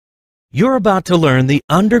You're about to learn the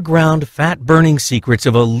underground fat-burning secrets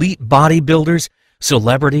of elite bodybuilders,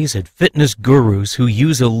 celebrities, and fitness gurus who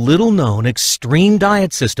use a little-known extreme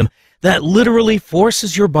diet system that literally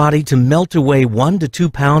forces your body to melt away 1 to 2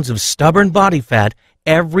 pounds of stubborn body fat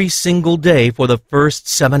every single day for the first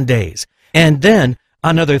 7 days, and then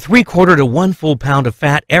another 3/4 to 1 full pound of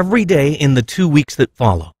fat every day in the 2 weeks that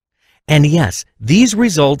follow. And yes, these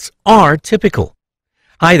results are typical.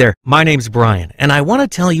 Hi there, my name's Brian, and I want to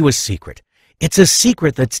tell you a secret. It's a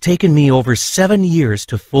secret that's taken me over 7 years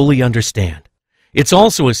to fully understand. It's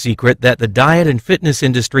also a secret that the diet and fitness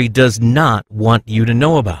industry does not want you to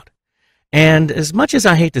know about. And as much as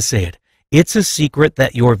I hate to say it, it's a secret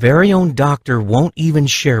that your very own doctor won't even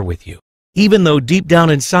share with you, even though deep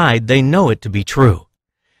down inside they know it to be true.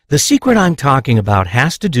 The secret I'm talking about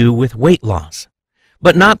has to do with weight loss.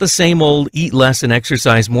 But not the same old eat less and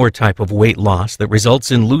exercise more type of weight loss that results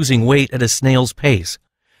in losing weight at a snail's pace.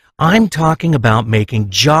 I'm talking about making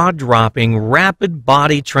jaw-dropping, rapid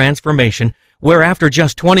body transformation where after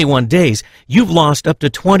just 21 days, you've lost up to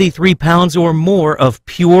 23 pounds or more of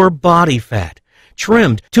pure body fat,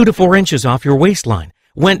 trimmed 2 to 4 inches off your waistline,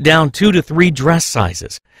 went down 2 to 3 dress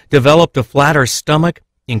sizes, developed a flatter stomach,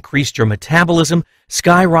 increased your metabolism,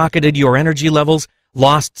 skyrocketed your energy levels,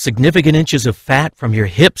 lost significant inches of fat from your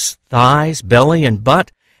hips, thighs, belly, and butt,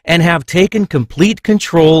 and have taken complete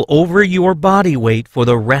control over your body weight for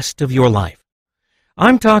the rest of your life.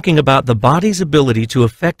 I'm talking about the body's ability to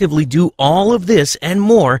effectively do all of this and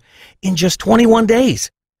more in just 21 days.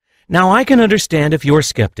 Now, I can understand if you're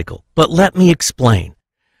skeptical, but let me explain.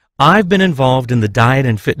 I've been involved in the diet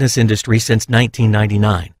and fitness industry since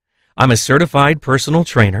 1999. I'm a certified personal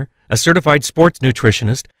trainer, a certified sports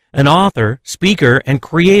nutritionist, an author, speaker, and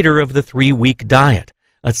creator of the 3-week diet,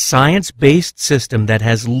 a science-based system that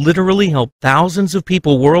has literally helped thousands of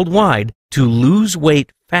people worldwide to lose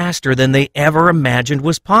weight faster than they ever imagined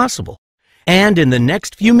was possible. And in the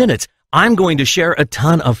next few minutes, I'm going to share a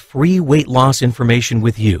ton of free weight loss information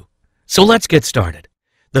with you. So let's get started.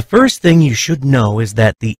 The first thing you should know is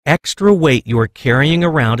that the extra weight you're carrying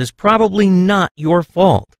around is probably not your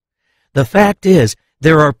fault. The fact is,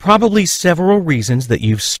 there are probably several reasons that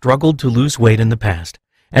you've struggled to lose weight in the past,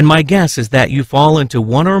 and my guess is that you fall into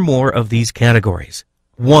one or more of these categories.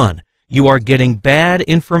 1. You are getting bad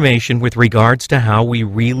information with regards to how we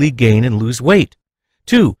really gain and lose weight.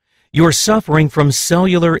 2. You're suffering from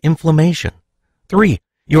cellular inflammation. 3.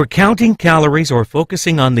 You're counting calories or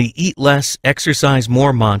focusing on the eat less, exercise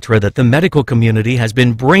more mantra that the medical community has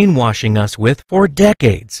been brainwashing us with for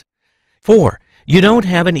decades. 4. You don't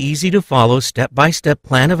have an easy-to-follow step-by-step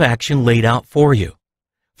plan of action laid out for you.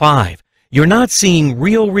 5. You're not seeing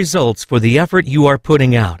real results for the effort you are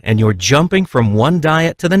putting out, and you're jumping from one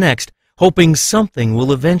diet to the next, hoping something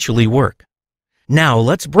will eventually work. Now,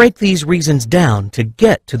 let's break these reasons down to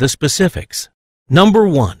get to the specifics. Number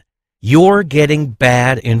 1. You're getting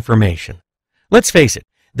bad information. Let's face it,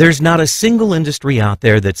 there's not a single industry out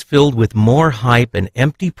there that's filled with more hype and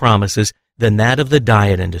empty promises than that of the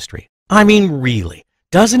diet industry. I mean, really,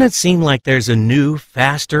 doesn't it seem like there's a new,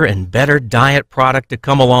 faster, and better diet product to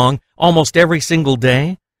come along almost every single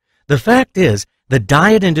day? The fact is, the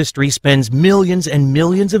diet industry spends millions and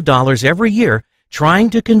millions of dollars every year trying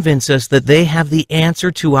to convince us that they have the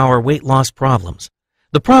answer to our weight loss problems.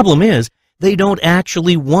 The problem is, they don't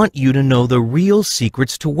actually want you to know the real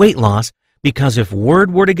secrets to weight loss, because if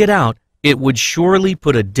word were to get out, it would surely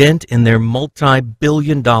put a dent in their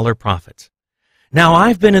multi-billion-dollar profits. Now,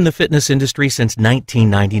 I've been in the fitness industry since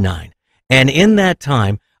 1999, and in that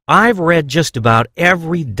time, I've read just about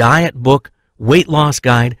every diet book, weight loss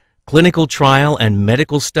guide, clinical trial, and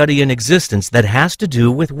medical study in existence that has to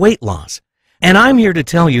do with weight loss. And I'm here to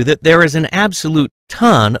tell you that there is an absolute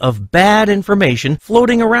ton of bad information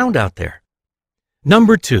floating around out there.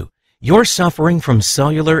 Number 2, you're suffering from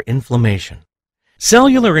cellular inflammation.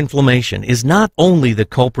 Cellular inflammation is not only the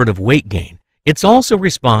culprit of weight gain, it's also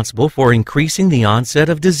responsible for increasing the onset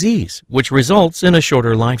of disease, which results in a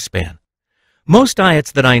shorter lifespan. Most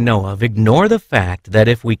diets that I know of ignore the fact that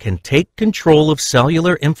if we can take control of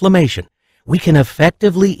cellular inflammation, we can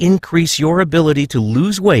effectively increase your ability to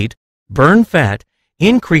lose weight, burn fat,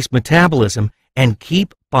 increase metabolism, and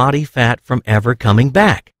keep body fat from ever coming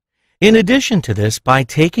back. In addition to this, by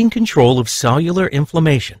taking control of cellular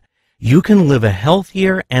inflammation, you can live a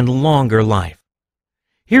healthier and longer life.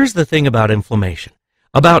 Here's the thing about inflammation.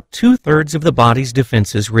 About 2/3 of the body's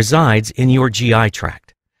defenses resides in your GI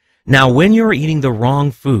tract. Now, when you're eating the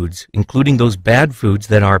wrong foods, including those bad foods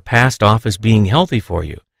that are passed off as being healthy for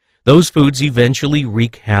you, those foods eventually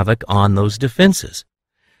wreak havoc on those defenses.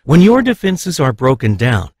 When your defenses are broken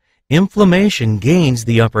down, inflammation gains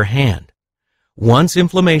the upper hand. Once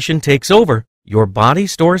inflammation takes over, your body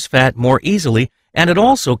stores fat more easily, and it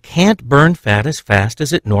also can't burn fat as fast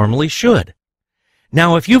as it normally should.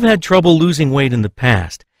 Now, if you've had trouble losing weight in the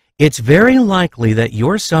past, it's very likely that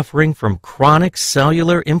you're suffering from chronic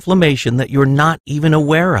cellular inflammation that you're not even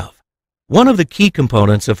aware of. One of the key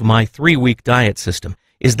components of my 3-week diet system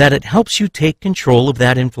is that it helps you take control of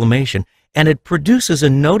that inflammation, and it produces a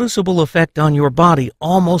noticeable effect on your body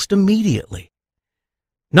almost immediately.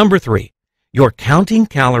 Number 3, you're counting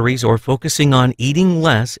calories or focusing on eating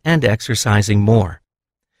less and exercising more.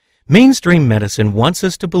 Mainstream medicine wants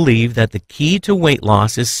us to believe that the key to weight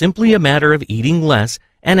loss is simply a matter of eating less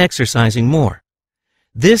and exercising more.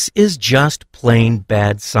 This is just plain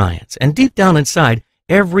bad science, and deep down inside,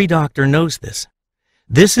 every doctor knows this.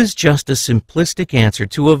 This is just a simplistic answer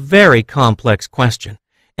to a very complex question,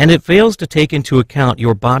 and it fails to take into account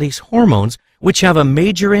your body's hormones, which have a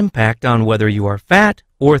major impact on whether you are fat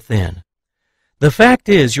or thin. The fact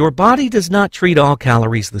is, your body does not treat all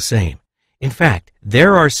calories the same. In fact,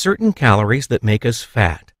 there are certain calories that make us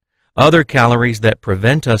fat, other calories that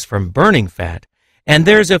prevent us from burning fat, and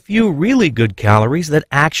there's a few really good calories that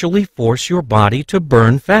actually force your body to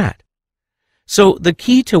burn fat. So the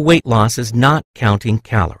key to weight loss is not counting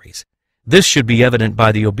calories. This should be evident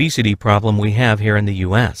by the obesity problem we have here in the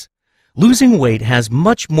U.S. Losing weight has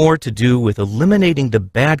much more to do with eliminating the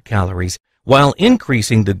bad calories while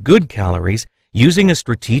increasing the good calories, using a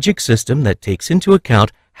strategic system that takes into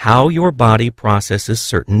account how your body processes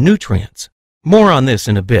certain nutrients. More on this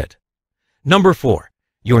in a bit. Number 4,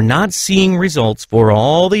 you're not seeing results for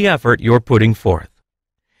all the effort you're putting forth.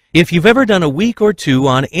 If you've ever done a week or two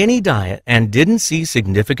on any diet and didn't see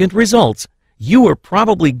significant results, you were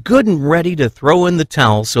probably good and ready to throw in the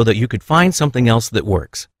towel so that you could find something else that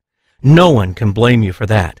works. No one can blame you for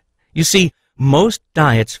that. You see, most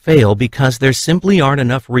diets fail because there simply aren't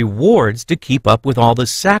enough rewards to keep up with all the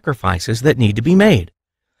sacrifices that need to be made.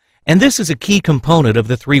 And this is a key component of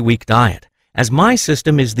the 3-week diet, as my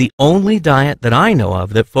system is the only diet that I know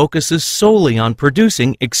of that focuses solely on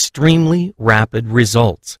producing extremely rapid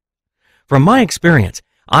results. From my experience,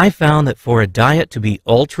 I found that for a diet to be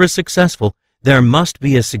ultra successful, there must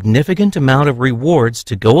be a significant amount of rewards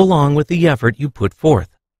to go along with the effort you put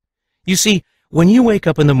forth. You see, when you wake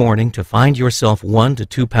up in the morning to find yourself 1 to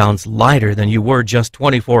 2 pounds lighter than you were just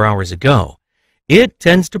 24 hours ago, it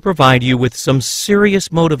tends to provide you with some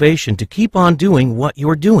serious motivation to keep on doing what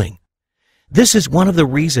you're doing. This is one of the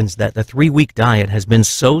reasons that the 3-week diet has been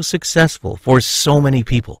so successful for so many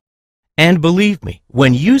people. And believe me,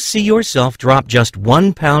 when you see yourself drop just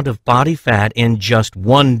 1 pound of body fat in just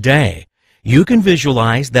 1 day, you can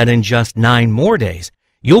visualize that in just 9 more days,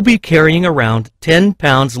 you'll be carrying around 10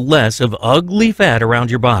 pounds less of ugly fat around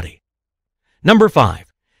your body. Number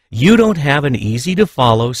 5, you don't have an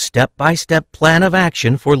easy-to-follow, step-by-step plan of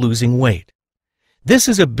action for losing weight. This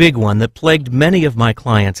is a big one that plagued many of my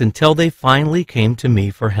clients until they finally came to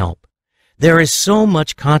me for help. There is so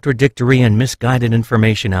much contradictory and misguided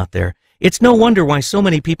information out there. It's no wonder why so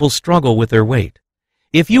many people struggle with their weight.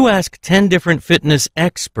 If you ask 10 different fitness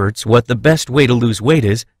experts what the best way to lose weight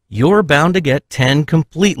is, you're bound to get 10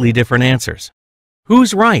 completely different answers.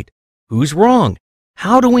 Who's right? Who's wrong?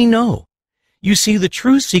 How do we know? You see, the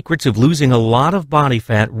true secrets of losing a lot of body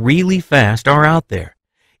fat really fast are out there.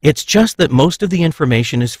 It's just that most of the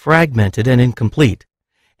information is fragmented and incomplete.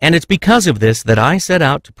 And it's because of this that I set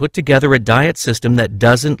out to put together a diet system that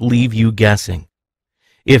doesn't leave you guessing.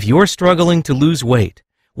 If you're struggling to lose weight,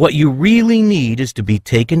 what you really need is to be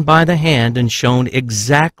taken by the hand and shown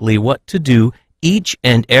exactly what to do each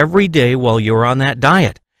and every day while you're on that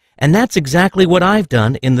diet. And that's exactly what I've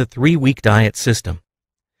done in the 3-week diet system.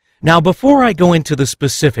 Now, before I go into the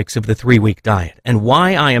specifics of the 3-week diet and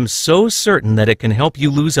why I am so certain that it can help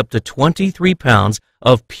you lose up to 23 pounds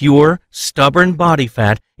of pure, stubborn body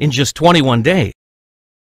fat in just 21 days,